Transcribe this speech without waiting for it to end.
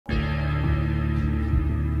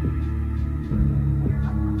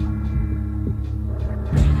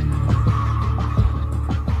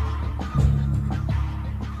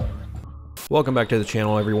Welcome back to the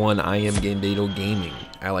channel, everyone. I am GameDado Gaming.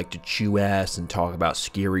 I like to chew ass and talk about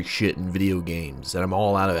scary shit in video games, and I'm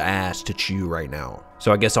all out of ass to chew right now.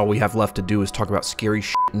 So I guess all we have left to do is talk about scary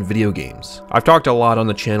shit in video games. I've talked a lot on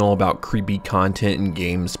the channel about creepy content in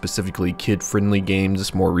games, specifically kid-friendly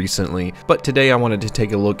games more recently, but today I wanted to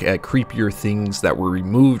take a look at creepier things that were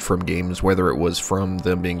removed from games, whether it was from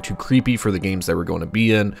them being too creepy for the games they were going to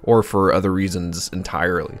be in, or for other reasons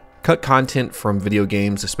entirely. Cut content from video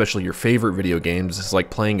games, especially your favorite video games, is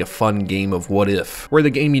like playing a fun game of what if, where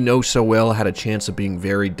the game you know so well had a chance of being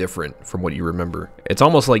very different from what you remember. It's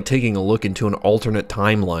almost like taking a look into an alternate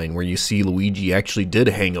timeline where you see Luigi actually did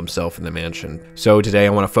hang himself in the mansion. So today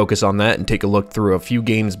I want to focus on that and take a look through a few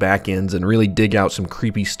games back ends and really dig out some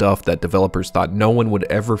creepy stuff that developers thought no one would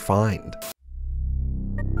ever find.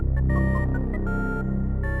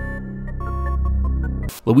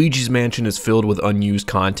 Luigi's Mansion is filled with unused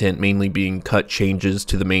content, mainly being cut changes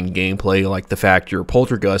to the main gameplay, like the fact your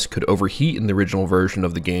poltergust could overheat in the original version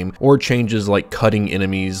of the game, or changes like cutting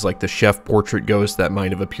enemies like the chef portrait ghost that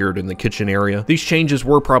might have appeared in the kitchen area. These changes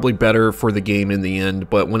were probably better for the game in the end,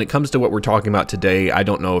 but when it comes to what we're talking about today, I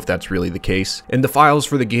don't know if that's really the case. In the files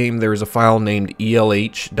for the game, there is a file named ELH.SZP,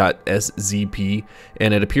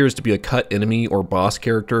 and it appears to be a cut enemy or boss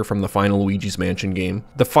character from the final Luigi's Mansion game.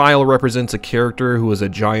 The file represents a character who is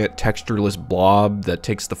a giant textureless blob that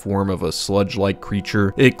takes the form of a sludge-like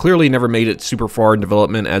creature. It clearly never made it super far in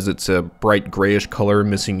development, as it's a bright grayish color,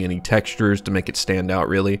 missing any textures to make it stand out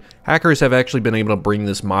really. Hackers have actually been able to bring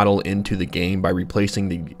this model into the game by replacing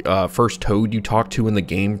the first toad you talk to in the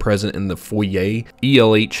game present in the foyer.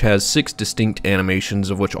 ELH has 6 distinct animations,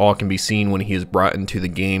 of which all can be seen when he is brought into the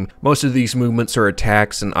game. Most of these movements are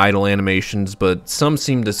attacks and idle animations, but some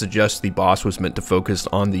seem to suggest the boss was meant to focus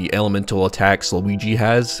on the elemental attacks Luigi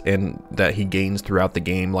has and that he gains throughout the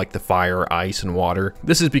game, like the fire, ice, and water.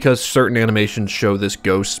 This is because certain animations show this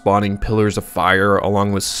ghost spawning pillars of fire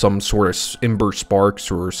along with some sort of ember sparks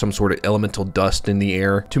or some sort of elemental dust in the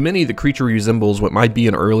air. To many, the creature resembles what might be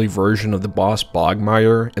an early version of the boss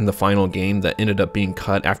Bogmire in the final game that ended up being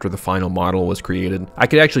cut after the final model was created. I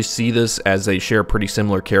could actually see this as they share pretty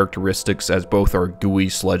similar characteristics, as both are gooey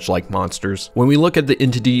sludge-like monsters. When we look at the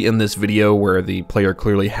entity in this video where the player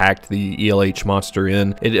clearly hacked the ELH monster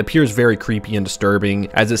in, it appears very creepy and disturbing,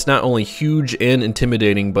 as it's not only huge and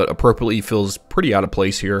intimidating, but appropriately feels pretty out of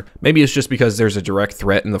place here. Maybe it's just because there's a direct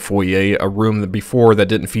threat in the foyer, a room before that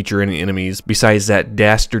didn't feature any enemies, besides that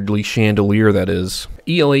dastardly chandelier that is.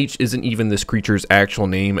 ELH isn't even this creature's actual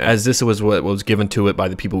name, as this was what was given to it by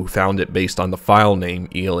the people who found it based on the file name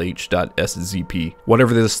ELH.SZP.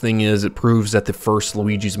 Whatever this thing is, it proves that the first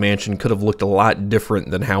Luigi's Mansion could have looked a lot different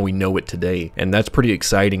than how we know it today, and that's pretty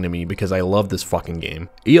exciting to me because I love this fucking game.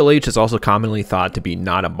 ELH is also commonly thought to be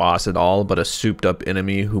not a boss at all, but a souped up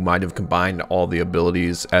enemy who might have combined all the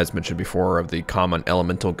abilities, as mentioned before, of the common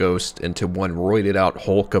elemental ghost into one roided out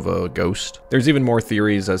hulk of a ghost. There's even more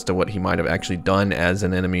theories as to what he might have actually done as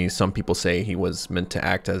an enemy. Some people say he was meant to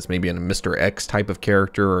act as maybe a Mr. X type of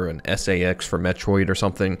character, or an SAX for Metroid or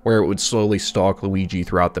something, where it would slowly stalk Luigi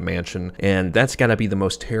throughout the mansion, and that's gotta be the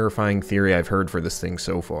most terrifying theory I've heard for this thing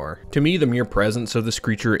so far. To me, the mere presence of this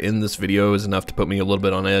creature in this video is enough to put me a little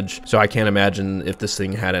bit on edge, so I can't imagine if this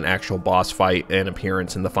thing had an actual boss fight and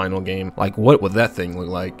appearance in the final game. Like, what would that thing look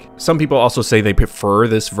like? Some people also say they prefer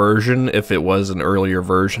this version if it was an earlier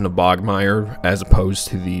version of Bogmire, as opposed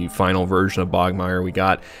to the final version of Bogmire we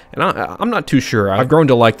got, and I'm not too sure. I've grown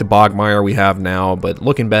to like the Bogmire we have now, but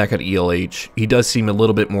looking back at ELH, he does seem a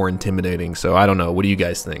little bit more intimidating, so I don't know. What do you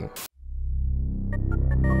guys think?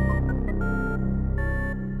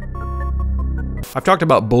 I've talked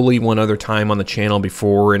about Bully one other time on the channel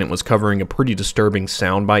before, and it was covering a pretty disturbing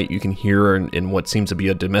soundbite you can hear in what seems to be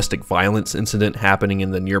a domestic violence incident happening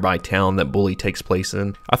in the nearby town that Bully takes place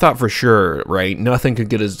in. I thought for sure, right, nothing could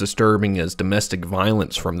get as disturbing as domestic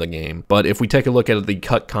violence from the game, but if we take a look at the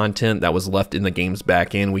cut content that was left in the game's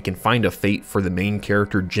back end, we can find a fate for the main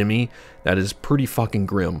character Jimmy that is pretty fucking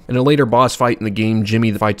grim. In a later boss fight in the game,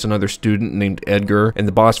 Jimmy fights another student named Edgar, and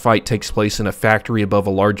the boss fight takes place in a factory above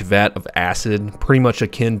a large vat of acid, pretty much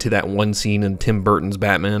akin to that one scene in Tim Burton's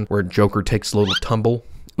Batman where Joker takes a little tumble.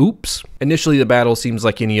 Oops. Initially, the battle seems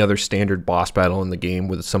like any other standard boss battle in the game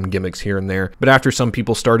with some gimmicks here and there, but after some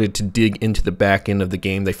people started to dig into the back end of the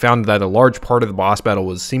game, they found that a large part of the boss battle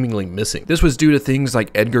was seemingly missing. This was due to things like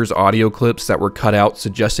Edgar's audio clips that were cut out,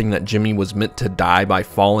 suggesting that Jimmy was meant to die by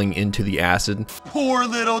falling into the acid. Poor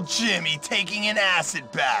little Jimmy taking an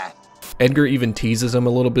acid bath. Edgar even teases him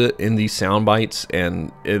a little bit in these sound bites,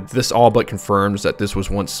 and this all but confirms that this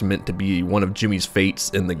was once meant to be one of Jimmy's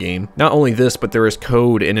fates in the game. Not only this, but there is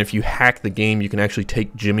code, and if you hack the game, you can actually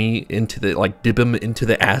take Jimmy into the, like, dip him into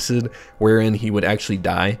the acid, wherein he would actually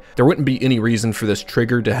die. There wouldn't be any reason for this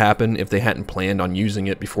trigger to happen if they hadn't planned on using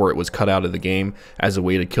it before it was cut out of the game as a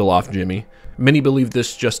way to kill off Jimmy. Many believe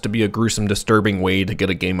this just to be a gruesome, disturbing way to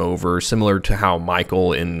get a game over, similar to how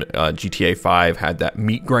Michael in GTA 5 had that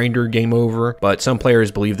meat grinder game over, but some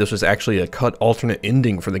players believe this was actually a cut alternate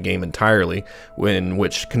ending for the game entirely, in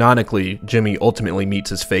which canonically Jimmy ultimately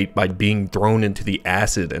meets his fate by being thrown into the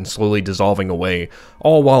acid and slowly dissolving away,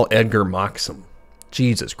 all while Edgar mocks him.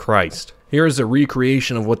 Jesus Christ. Here is a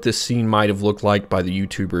recreation of what this scene might have looked like by the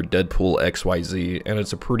YouTuber Deadpool_XYZ, and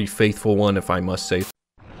it's a pretty faithful one if I must say.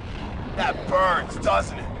 That burns,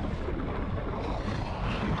 doesn't it?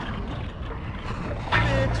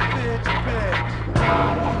 Bitch, bitch,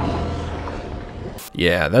 bitch.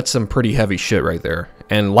 Yeah, that's some pretty heavy shit right there.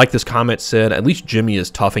 And like this comment said, at least Jimmy is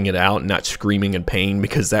toughing it out and not screaming in pain,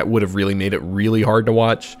 because that would have really made it really hard to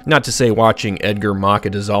watch. Not to say watching Edgar mock a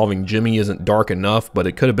dissolving Jimmy isn't dark enough, but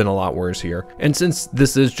it could have been a lot worse here. And since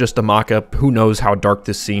this is just a mock-up, who knows how dark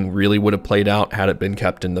this scene really would have played out had it been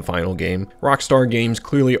kept in the final game. Rockstar Games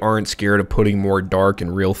clearly aren't scared of putting more dark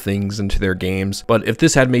and real things into their games, but if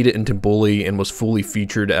this had made it into Bully and was fully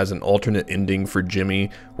featured as an alternate ending for Jimmy,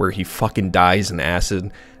 where he fucking dies in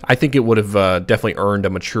acid, I think it would have definitely earned a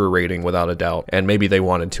mature rating without a doubt, and maybe they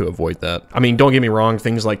wanted to avoid that. I mean, don't get me wrong,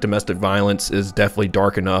 things like domestic violence is definitely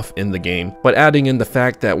dark enough in the game, but adding in the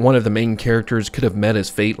fact that one of the main characters could have met his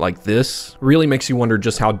fate like this really makes you wonder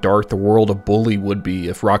just how dark the world of Bully would be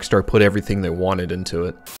if Rockstar put everything they wanted into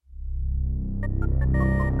it.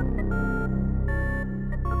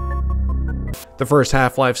 The first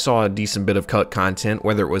Half-Life saw a decent bit of cut content,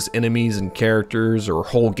 whether it was enemies and characters or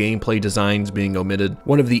whole gameplay designs being omitted.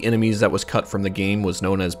 One of the enemies that was cut from the game was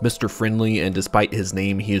known as Mr. Friendly, and despite his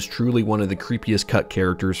name, he is truly one of the creepiest cut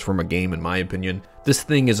characters from a game in my opinion. This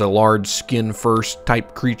thing is a large skin-first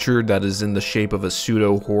type creature that is in the shape of a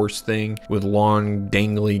pseudo-horse thing with long,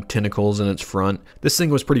 dangly tentacles in its front. This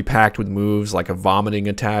thing was pretty packed with moves like a vomiting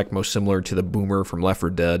attack, most similar to the Boomer from Left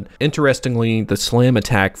 4 Dead. Interestingly, the slam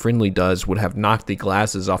attack Friendly does would have knocked the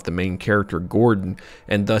glasses off the main character Gordon,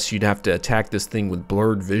 and thus you'd have to attack this thing with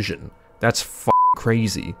blurred vision. That's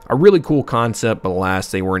crazy. A really cool concept, but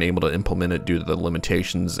alas, they weren't able to implement it due to the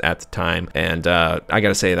limitations at the time. And I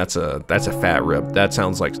gotta say, that's a fat rip. That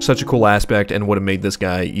sounds like such a cool aspect and would have made this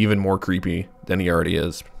guy even more creepy than he already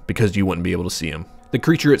is, because you wouldn't be able to see him. The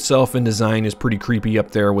creature itself in design is pretty creepy,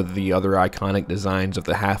 up there with the other iconic designs of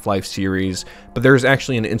the Half-Life series, but there's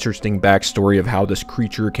actually an interesting backstory of how this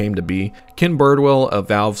creature came to be. Ken Birdwell, a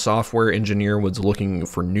Valve software engineer, was looking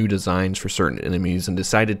for new designs for certain enemies and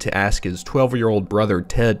decided to ask his 12-year-old brother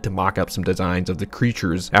Ted to mock up some designs of the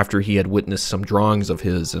creatures after he had witnessed some drawings of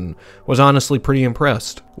his and was honestly pretty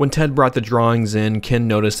impressed. When Ted brought the drawings in, Ken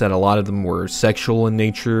noticed that a lot of them were sexual in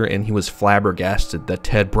nature, and he was flabbergasted that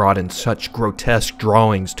Ted brought in such grotesque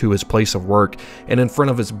drawings to his place of work and in front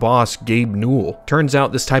of his boss, Gabe Newell. Turns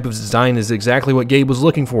out this type of design is exactly what Gabe was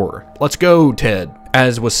looking for. Let's go, Ted.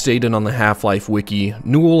 As was stated on the Half-Life wiki,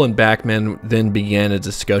 Newell and Backman then began a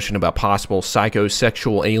discussion about possible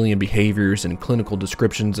psychosexual alien behaviors and clinical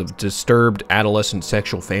descriptions of disturbed adolescent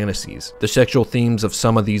sexual fantasies. The sexual themes of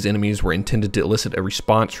some of these enemies were intended to elicit a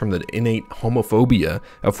response from the innate homophobia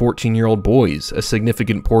of 14-year-old boys, a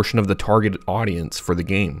significant portion of the target audience for the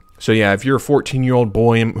game. So yeah, if you're a 14-year-old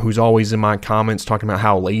boy who's always in my comments talking about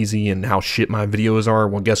how lazy and how shit my videos are,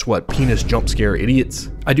 well, guess what? Penis jump scare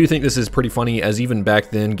idiots. I do think this is pretty funny, as even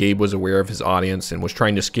back then, Gabe was aware of his audience and was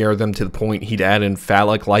trying to scare them to the point he'd add in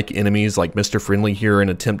phallic-like enemies like Mr. Friendly here in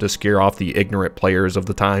an attempt to scare off the ignorant players of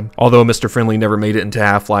the time. Although Mr. Friendly never made it into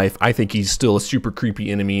Half-Life, I think he's still a super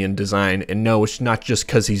creepy enemy in design, and no, it's not just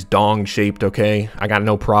because he's dong-shaped, okay? I got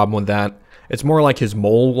no problem with that. It's more like his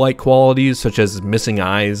mole-like qualities, such as missing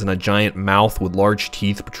eyes and a giant mouth with large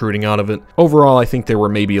teeth protruding out of it. Overall, I think they were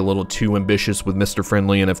maybe a little too ambitious with Mr.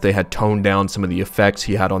 Friendly, and if they had toned down some of the effects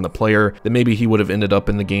he had on the player, then maybe he would have ended up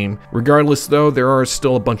in the game. Regardless though, there are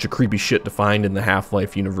still a bunch of creepy shit to find in the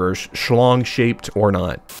Half-Life universe, schlong-shaped or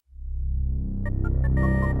not.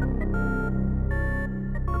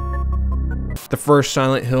 The first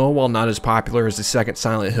Silent Hill, while not as popular as the second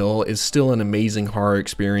Silent Hill, is still an amazing horror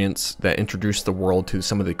experience that introduced the world to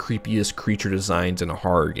some of the creepiest creature designs in a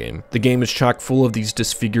horror game. The game is chock full of these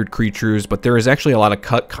disfigured creatures, but there is actually a lot of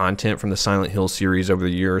cut content from the Silent Hill series over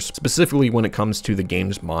the years, specifically when it comes to the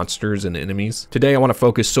game's monsters and enemies. Today I want to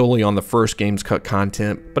focus solely on the first game's cut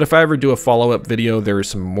content, but if I ever do a follow-up video, there is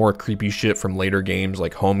some more creepy shit from later games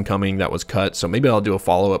like Homecoming that was cut, so maybe I'll do a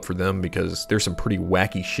follow-up for them because there's some pretty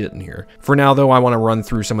wacky shit in here. For now though, I want to run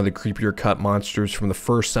through some of the creepier cut monsters from the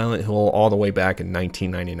first Silent Hill all the way back in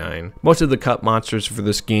 1999. Most of the cut monsters for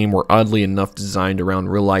this game were oddly enough designed around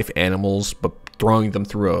real-life animals, but throwing them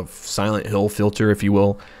through a Silent Hill filter, if you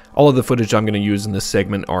will. All of the footage I'm going to use in this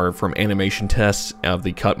segment are from animation tests of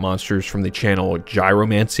the cut monsters from the channel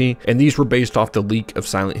Gyromancy, and these were based off the leak of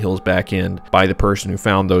Silent Hill's backend by the person who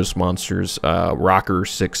found those monsters,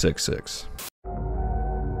 Rocker666.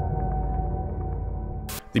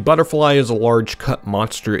 The butterfly is a large cut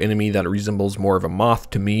monster enemy that resembles more of a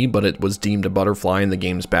moth to me, but it was deemed a butterfly in the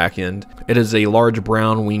game's backend. It is a large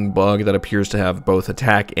brown winged bug that appears to have both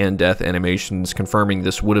attack and death animations, confirming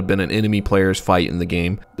this would have been an enemy player's fight in the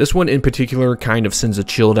game. This one in particular kind of sends a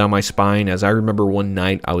chill down my spine, as I remember one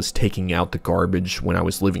night I was taking out the garbage when I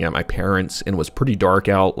was living at my parents', and it was pretty dark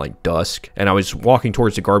out, like dusk, and I was walking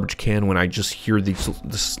towards the garbage can when I just hear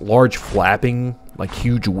this large flapping, like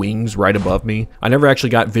huge wings right above me. I never actually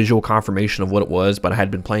got visual confirmation of what it was, but I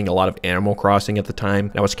had been playing a lot of Animal Crossing at the time,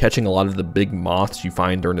 and I was catching a lot of the big moths you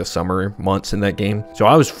find during the summer months in that game. So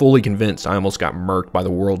I was fully convinced I almost got murked by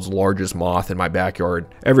the world's largest moth in my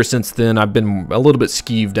backyard. Ever since then, I've been a little bit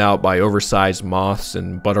skeeved out by oversized moths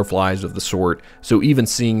and butterflies of the sort, so even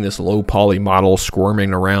seeing this low poly model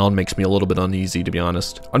squirming around makes me a little bit uneasy, to be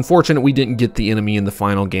honest. Unfortunate we didn't get the enemy in the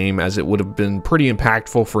final game, as it would have been pretty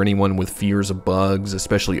impactful for anyone with fears of bugs,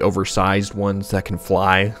 especially oversized ones that can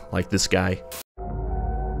fly, like this guy.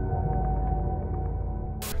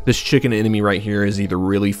 This chicken enemy right here is either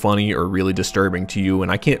really funny or really disturbing to you,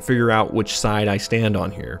 and I can't figure out which side I stand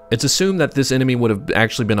on here. It's assumed that this enemy would have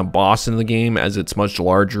actually been a boss in the game, as it's much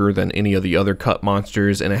larger than any of the other cut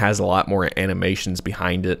monsters and it has a lot more animations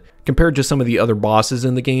behind it. Compared to some of the other bosses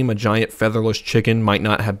in the game, a giant featherless chicken might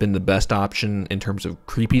not have been the best option in terms of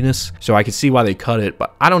creepiness, so I can see why they cut it,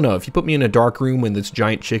 but I don't know, if you put me in a dark room with this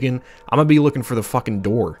giant chicken, I'm gonna be looking for the fucking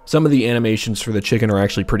door. Some of the animations for the chicken are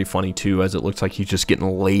actually pretty funny too, as it looks like he's just getting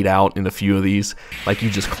laid out in a few of these, like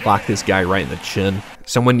you just clock this guy right in the chin.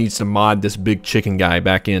 Someone needs to mod this big chicken guy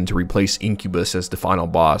back in to replace Incubus as the final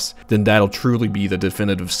boss, then that'll truly be the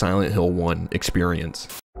definitive Silent Hill 1 experience.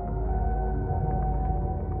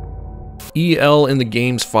 EL in the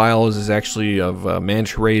game's files is actually of a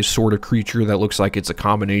manta ray sort of creature that looks like it's a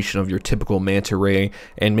combination of your typical manta ray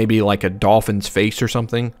and maybe like a dolphin's face or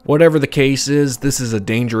something. Whatever the case is, this is a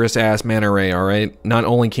dangerous ass manta ray, alright? Not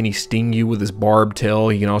only can he sting you with his barbed tail,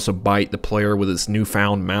 he can also bite the player with his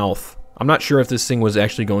newfound mouth. I'm not sure if this thing was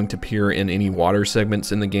actually going to appear in any water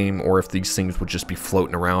segments in the game, or if these things would just be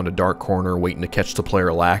floating around a dark corner waiting to catch the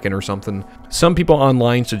player lacking or something. Some people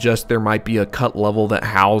online suggest there might be a cut level that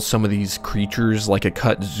housed some of these creatures, like a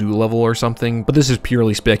cut zoo level or something, but this is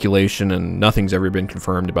purely speculation and nothing's ever been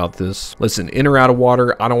confirmed about this. Listen, in or out of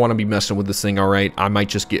water, I don't want to be messing with this thing, alright? I might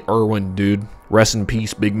just get Irwin, dude. Rest in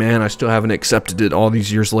peace, big man. I still haven't accepted it all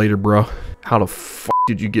these years later, bro. How the f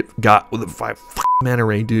did you get got with a manta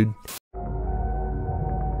ray, dude?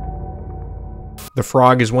 The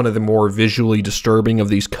frog is one of the more visually disturbing of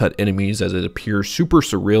these cut enemies, as it appears super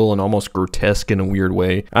surreal and almost grotesque in a weird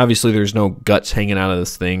way. Obviously there's no guts hanging out of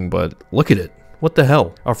this thing, but look at it. What the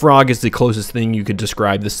hell? A frog is the closest thing you could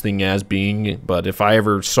describe this thing as being, but if I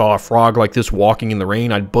ever saw a frog like this walking in the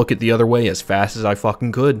rain, I'd book it the other way as fast as I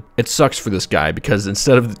fucking could. It sucks for this guy, because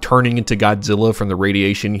instead of turning into Godzilla from the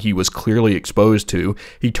radiation he was clearly exposed to,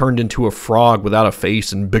 he turned into a frog without a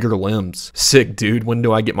face and bigger limbs. Sick, dude. When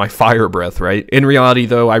do I get my fire breath, right? In reality,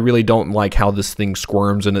 though, I really don't like how this thing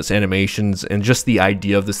squirms in its animations, and just the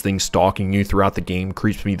idea of this thing stalking you throughout the game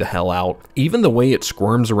creeps me the hell out. Even the way it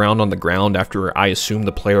squirms around on the ground after I assume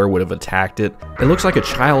the player would have attacked it, it looks like a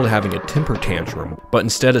child having a temper tantrum, but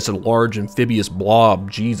instead it's a large amphibious blob.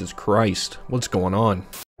 Jesus Christ, what's going on?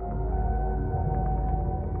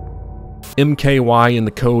 MKY in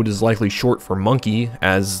the code is likely short for monkey,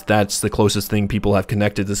 as that's the closest thing people have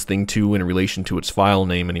connected this thing to in relation to its file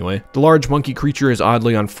name anyway. The large monkey creature is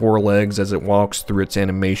oddly on 4 legs as it walks through its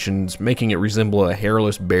animations, making it resemble a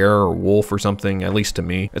hairless bear or wolf or something, at least to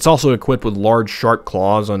me. It's also equipped with large sharp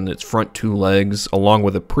claws on its front 2 legs, along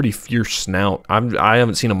with a pretty fierce snout. I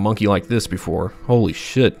haven't seen a monkey like this before. Holy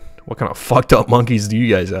shit. What kind of fucked up monkeys do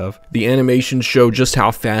you guys have? The animations show just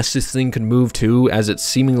how fast this thing could move too, as it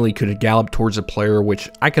seemingly could gallop towards a player, which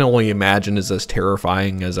I can only imagine is as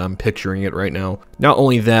terrifying as I'm picturing it right now. Not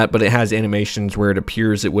only that, but it has animations where it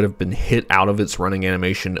appears it would have been hit out of its running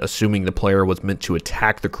animation, assuming the player was meant to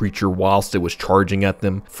attack the creature whilst it was charging at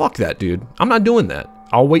them. Fuck that, dude. I'm not doing that.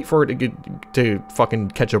 I'll wait for it to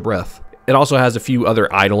fucking catch a breath. It also has a few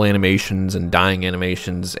other idle animations and dying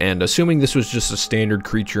animations, and assuming this was just a standard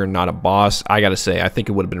creature and not a boss, I gotta say, I think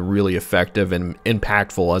it would have been really effective and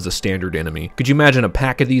impactful as a standard enemy. Could you imagine a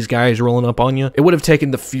pack of these guys rolling up on you? It would have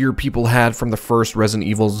taken the fear people had from the first Resident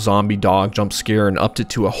Evil zombie dog jump scare and upped it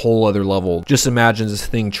to a whole other level. Just imagine this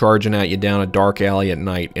thing charging at you down a dark alley at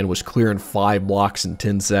night and was clearing 5 blocks in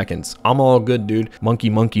 10 seconds. I'm all good, dude.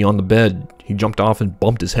 Monkey on the bed. He jumped off and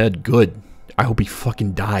bumped his head. Good. I hope he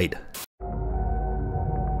fucking died.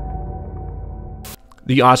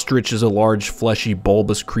 The ostrich is a large, fleshy,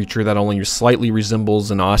 bulbous creature that only slightly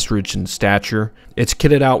resembles an ostrich in stature. It's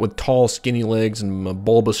kitted out with tall, skinny legs and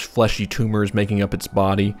bulbous, fleshy tumors making up its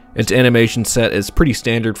body. Its animation set is pretty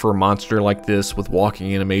standard for a monster like this, with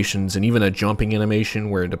walking animations and even a jumping animation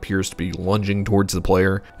where it appears to be lunging towards the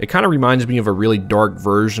player. It kind of reminds me of a really dark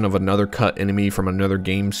version of another cut enemy from another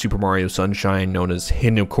game, Super Mario Sunshine, known as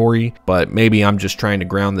Hinokori, but maybe I'm just trying to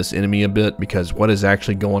ground this enemy a bit, because what is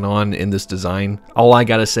actually going on in this design? All I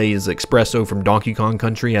gotta say is Espresso from Donkey Kong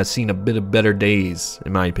Country has seen a bit of better days,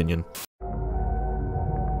 in my opinion.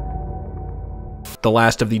 The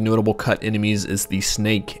last of the notable cut enemies is the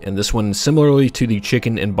snake, and this one, similarly to the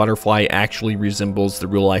chicken and butterfly, actually resembles the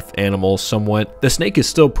real-life animal somewhat. The snake is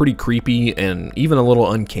still pretty creepy and even a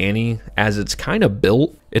little uncanny, as it's kind of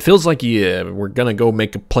built. It feels like you were gonna go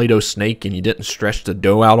make a Play-Doh snake and you didn't stretch the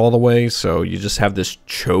dough out all the way, so you just have this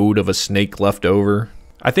chode of a snake left over.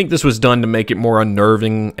 I think this was done to make it more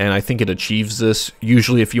unnerving, and I think it achieves this.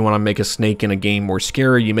 Usually if you want to make a snake in a game more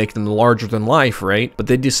scary, you make them larger than life, right? But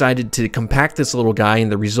they decided to compact this little guy,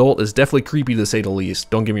 and the result is definitely creepy to say the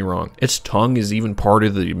least, don't get me wrong. Its tongue is even part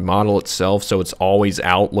of the model itself, so it's always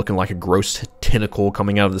out looking like a gross tentacle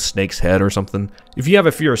coming out of the snake's head or something. If you have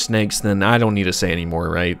a fear of snakes, then I don't need to say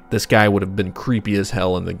anymore, right? This guy would have been creepy as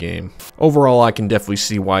hell in the game. Overall, I can definitely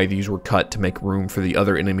see why these were cut to make room for the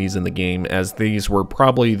other enemies in the game, as these were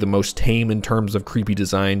probably the most tame in terms of creepy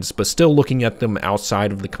designs, but still, looking at them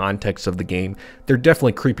outside of the context of the game, they're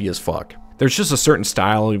definitely creepy as fuck. There's just a certain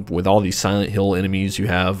style with all these Silent Hill enemies you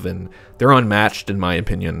have, and they're unmatched in my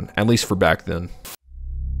opinion, at least for back then.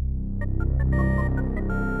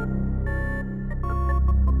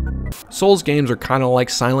 Souls games are kind of like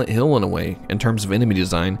Silent Hill in a way, in terms of enemy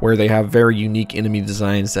design, where they have very unique enemy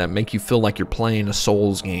designs that make you feel like you're playing a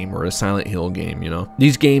Souls game or a Silent Hill game, you know?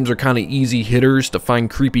 These games are kind of easy hitters to find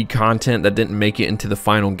creepy content that didn't make it into the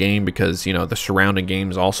final game because, you know, the surrounding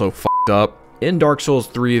games also fucked up. In Dark Souls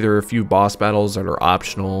 3, there are a few boss battles that are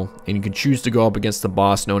optional, and you can choose to go up against the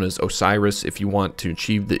boss known as Oceiros if you want to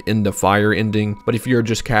achieve the End of Fire ending, but if you're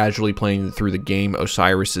just casually playing through the game,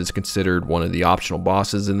 Oceiros is considered one of the optional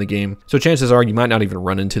bosses in the game. So chances are you might not even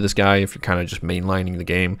run into this guy if you're kind of just mainlining the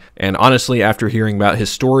game, and honestly, after hearing about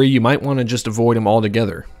his story, you might want to just avoid him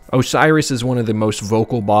altogether. Oceiros is one of the most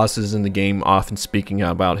vocal bosses in the game, often speaking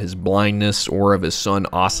about his blindness or of his son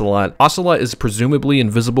Ocelot. Ocelot is presumably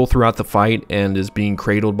invisible throughout the fight and is being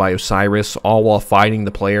cradled by Oceiros, all while fighting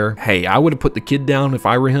the player. Hey, I would have put the kid down if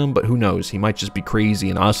I were him, but who knows, he might just be crazy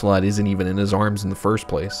and Ocelot isn't even in his arms in the first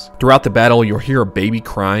place. Throughout the battle, you'll hear a baby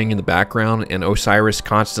crying in the background and Oceiros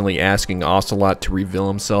constantly asking Ocelot to reveal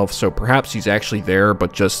himself, so perhaps he's actually there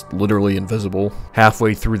but just literally invisible.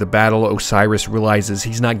 Halfway through the battle, Oceiros realizes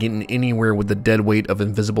he's not getting anywhere with the dead weight of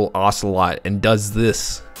invisible Ocelot and does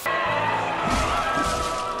this.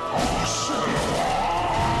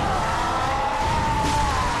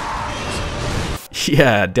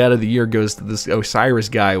 Yeah, Dad of the Year goes to this Oceiros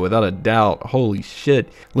guy without a doubt. Holy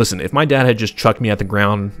shit. Listen, if my dad had just chucked me at the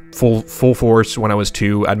ground full force when I was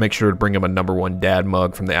 2, I'd make sure to bring him a #1 dad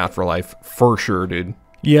mug from the afterlife. For sure, dude.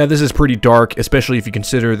 Yeah, this is pretty dark, especially if you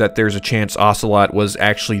consider that there's a chance Ocelot was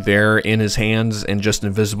actually there in his hands and just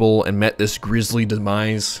invisible and met this grisly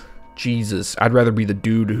demise. Jesus, I'd rather be the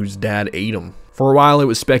dude whose dad ate him. For a while, it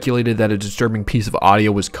was speculated that a disturbing piece of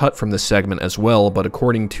audio was cut from this segment as well, but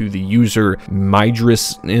according to the user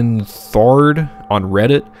Midris in Thard on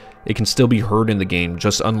Reddit, it can still be heard in the game,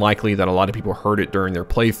 just unlikely that a lot of people heard it during their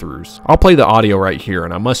playthroughs. I'll play the audio right here,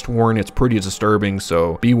 and I must warn, it's pretty disturbing,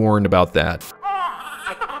 so be warned about that.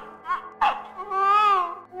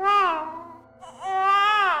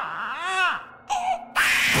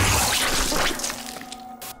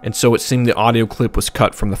 And so it seemed the audio clip was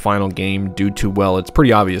cut from the final game due to, well, it's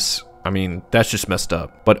pretty obvious. I mean, that's just messed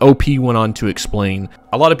up. But OP went on to explain,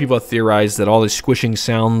 a lot of people have theorized that all the squishing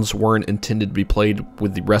sounds weren't intended to be played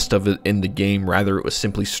with the rest of it in the game, rather it was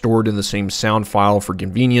simply stored in the same sound file for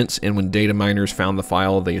convenience, and when data miners found the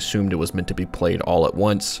file, they assumed it was meant to be played all at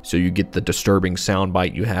once, so you get the disturbing sound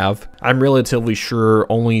bite you have. I'm relatively sure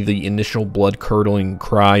only the initial blood-curdling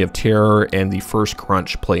cry of terror and the first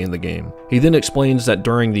crunch play in the game. He then explains that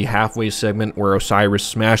during the halfway segment where Oceiros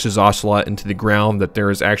smashes Ocelot into the ground, that there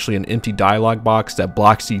is actually an empty dialogue box that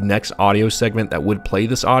blocks the next audio segment that would play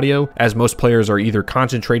this audio, as most players are either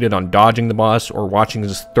concentrated on dodging the boss or watching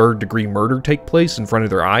this third-degree murder take place in front of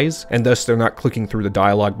their eyes, and thus they're not clicking through the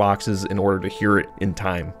dialogue boxes in order to hear it in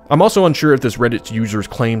time. I'm also unsure if this Reddit user's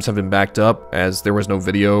claims have been backed up, as there was no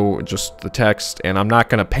video, just the text, and I'm not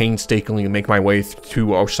going to painstakingly make my way to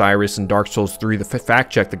Oceiros and Dark Souls 3 to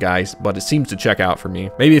fact check the guys, but it seems to check out for me.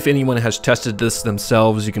 Maybe if anyone has tested this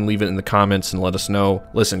themselves, you can leave it in the comments and let us know.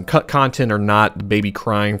 Listen, cut content or not, the baby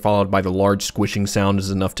crying followed by the large squishing sound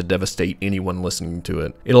is enough to devastate anyone listening to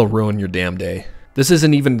it. It'll ruin your damn day. This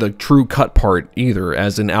isn't even the true cut part either,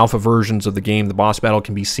 as in alpha versions of the game, the boss battle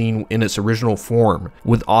can be seen in its original form,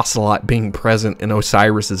 with Ocelot being present in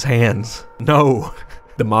Oceiros' hands. No!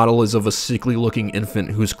 The model is of a sickly looking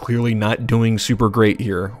infant who's clearly not doing super great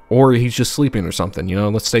here, or he's just sleeping or something, you know,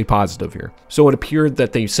 let's stay positive here. So it appeared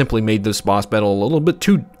that they simply made this boss battle a little bit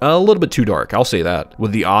too dark, I'll say that,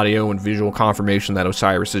 with the audio and visual confirmation that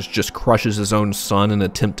Oceiros just crushes his own son in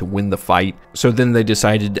an attempt to win the fight. So then they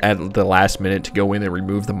decided at the last minute to go in and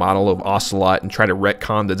remove the model of Ocelot and try to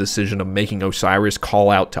retcon the decision of making Oceiros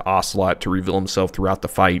call out to Ocelot to reveal himself throughout the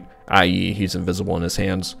fight, i.e. he's invisible in his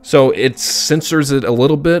hands. So it censors it a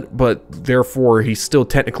little bit, but therefore he's still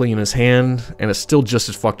technically in his hand, and it's still just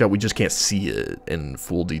as fucked up, we just can't see it in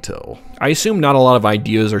full detail. I assume not a lot of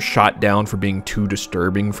ideas are shot down for being too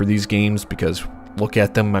disturbing for these games, because look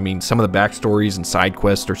at them, I mean, some of the backstories and side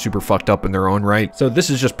quests are super fucked up in their own right. So this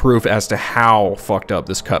is just proof as to how fucked up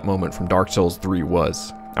this cut moment from Dark Souls 3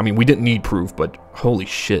 was. I mean, we didn't need proof, but holy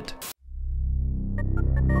shit.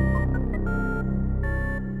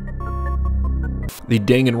 The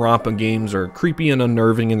Dangonronpa games are creepy and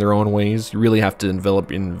unnerving in their own ways. You really have to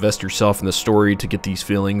invest yourself in the story to get these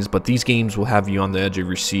feelings, but these games will have you on the edge of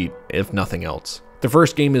your seat, if nothing else. The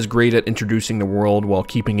first game is great at introducing the world while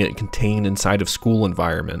keeping it contained inside of school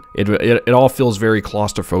environment. It all feels very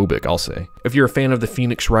claustrophobic, I'll say. If you're a fan of the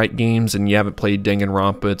Phoenix Wright games and you haven't played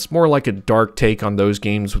Danganronpa, it's more like a dark take on those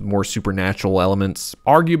games with more supernatural elements.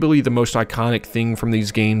 Arguably the most iconic thing from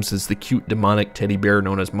these games is the cute demonic teddy bear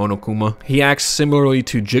known as Monokuma. He acts similarly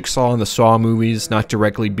to Jigsaw in the Saw movies, not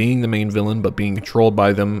directly being the main villain, but being controlled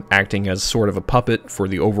by them, acting as sort of a puppet for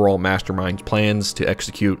the overall mastermind's plans to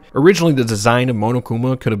execute. Originally, the design of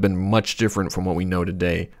Monokuma could have been much different from what we know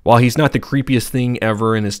today. While he's not the creepiest thing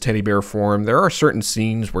ever in his teddy bear form, there are certain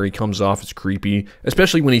scenes where he comes off as creepy,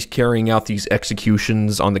 especially when he's carrying out these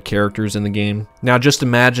executions on the characters in the game. Now just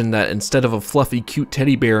imagine that instead of a fluffy cute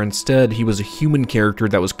teddy bear, instead he was a human character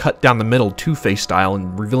that was cut down the middle Two-Face style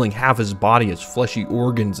and revealing half his body as fleshy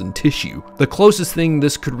organs and tissue. The closest thing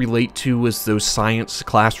this could relate to is those science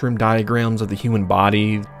classroom diagrams of the human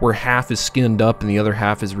body, where half is skinned up and the other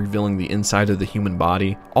half is revealing the inside of the human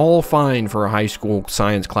body. All fine for a high school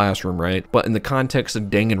science classroom, right? But in the context of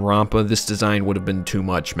Danganronpa, this design would have been too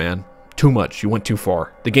much, man. Too much. You went too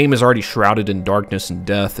far. The game is already shrouded in darkness and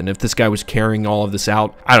death, and if this guy was carrying all of this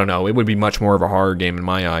out, I don't know, it would be much more of a horror game in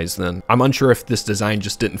my eyes then. I'm unsure if this design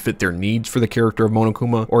just didn't fit their needs for the character of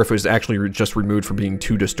Monokuma, or if it was actually just removed for being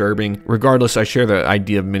too disturbing. Regardless, I share the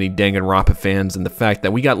idea of many Danganronpa fans and the fact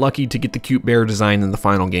that we got lucky to get the cute bear design in the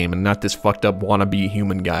final game and not this fucked up wannabe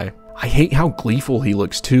human guy. I hate how gleeful he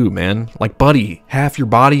looks too, man. Like, buddy, half your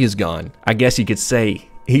body is gone. I guess you could say,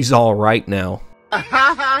 he's alright now.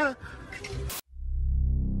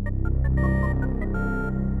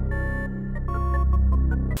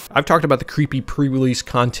 I've talked about the creepy pre-release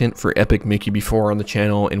content for Epic Mickey before on the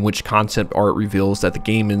channel, in which concept art reveals that the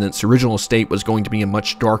game in its original state was going to be a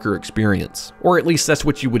much darker experience. Or at least that's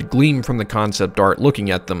what you would glean from the concept art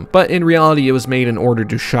looking at them. But in reality, it was made in order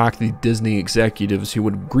to shock the Disney executives who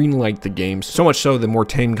would greenlight the game, so much so the more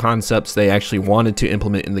tame concepts they actually wanted to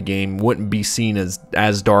implement in the game wouldn't be seen as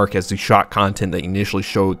dark as the shock content they initially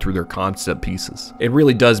showed through their concept pieces. It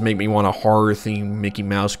really does make me want a horror-themed Mickey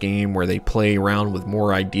Mouse game where they play around with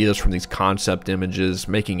more ideas from these concept images,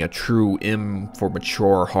 making a true M for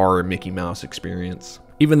mature horror Mickey Mouse experience.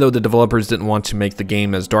 Even though the developers didn't want to make the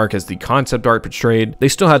game as dark as the concept art portrayed, they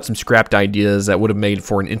still had some scrapped ideas that would have made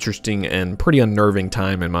for an interesting and pretty unnerving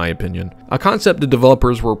time in my opinion. A concept the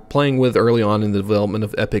developers were playing with early on in the development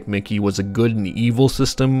of Epic Mickey was a good and evil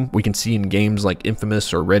system we can see in games like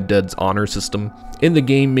Infamous or Red Dead's honor system. In the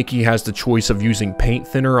game, Mickey has the choice of using paint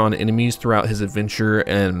thinner on enemies throughout his adventure,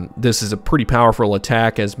 and this is a pretty powerful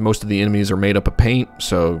attack as most of the enemies are made up of paint,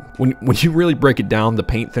 so when you really break it down, the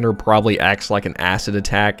paint thinner probably acts like an acid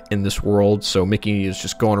attack in this world, so Mickey is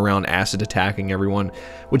just going around acid attacking everyone,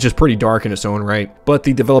 which is pretty dark in its own right. But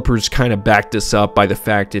the developers kind of backed this up by the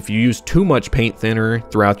fact if you use too much paint thinner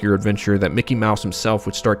throughout your adventure, that Mickey Mouse himself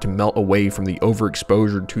would start to melt away from the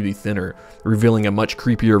overexposure to the thinner, revealing a much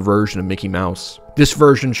creepier version of Mickey Mouse. This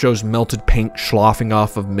version shows melted paint sloughing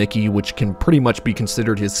off of Mickey, which can pretty much be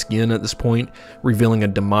considered his skin at this point, revealing a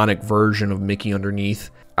demonic version of Mickey underneath,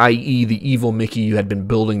 i.e. the evil Mickey you had been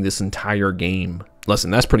building this entire game.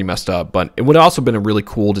 Listen, that's pretty messed up, but it would have also been really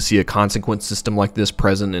cool to see a consequence system like this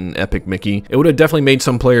present in Epic Mickey. It would have definitely made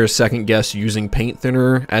some players second guess using paint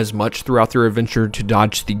thinner as much throughout their adventure to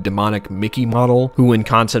dodge the demonic Mickey model, who in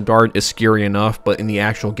concept art is scary enough, but in the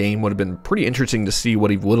actual game would have been pretty interesting to see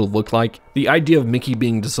what he would have looked like. The idea of Mickey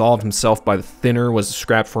being dissolved himself by the thinner was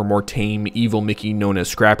scrapped for a more tame, evil Mickey known as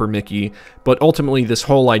Scrapper Mickey, but ultimately this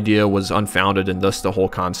whole idea was unfounded and thus the whole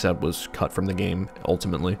concept was cut from the game,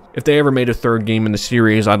 ultimately. If they ever made a third game in the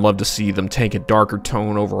series, I'd love to see them take a darker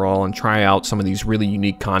tone overall and try out some of these really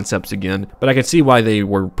unique concepts again, but I can see why they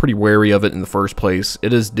were pretty wary of it in the first place.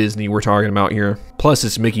 It is Disney we're talking about here. Plus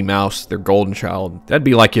it's Mickey Mouse, their golden child. That'd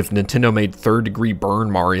be like if Nintendo made Third Degree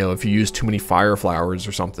Burn Mario if you used too many fire flowers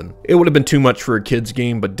or something. It would have been too much for a kid's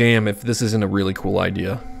game, but damn if this isn't a really cool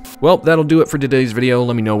idea. Well, that'll do it for today's video.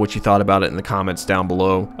 Let me know what you thought about it in the comments down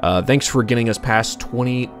below. Thanks for getting us past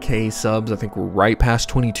 20k subs. I think we're right past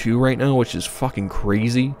 22 right now, which is fucking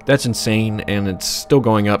crazy. That's insane, and it's still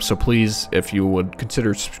going up, so please, if you would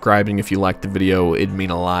consider subscribing if you liked the video, it'd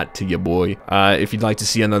mean a lot to you, boy. If you'd like to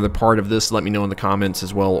see another part of this, let me know in the comments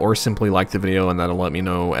as well, or simply like the video and that'll let me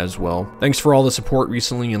know as well. Thanks for all the support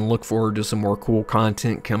recently, and look forward to some more cool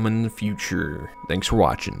content coming in the future. Thanks for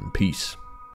watching. Peace.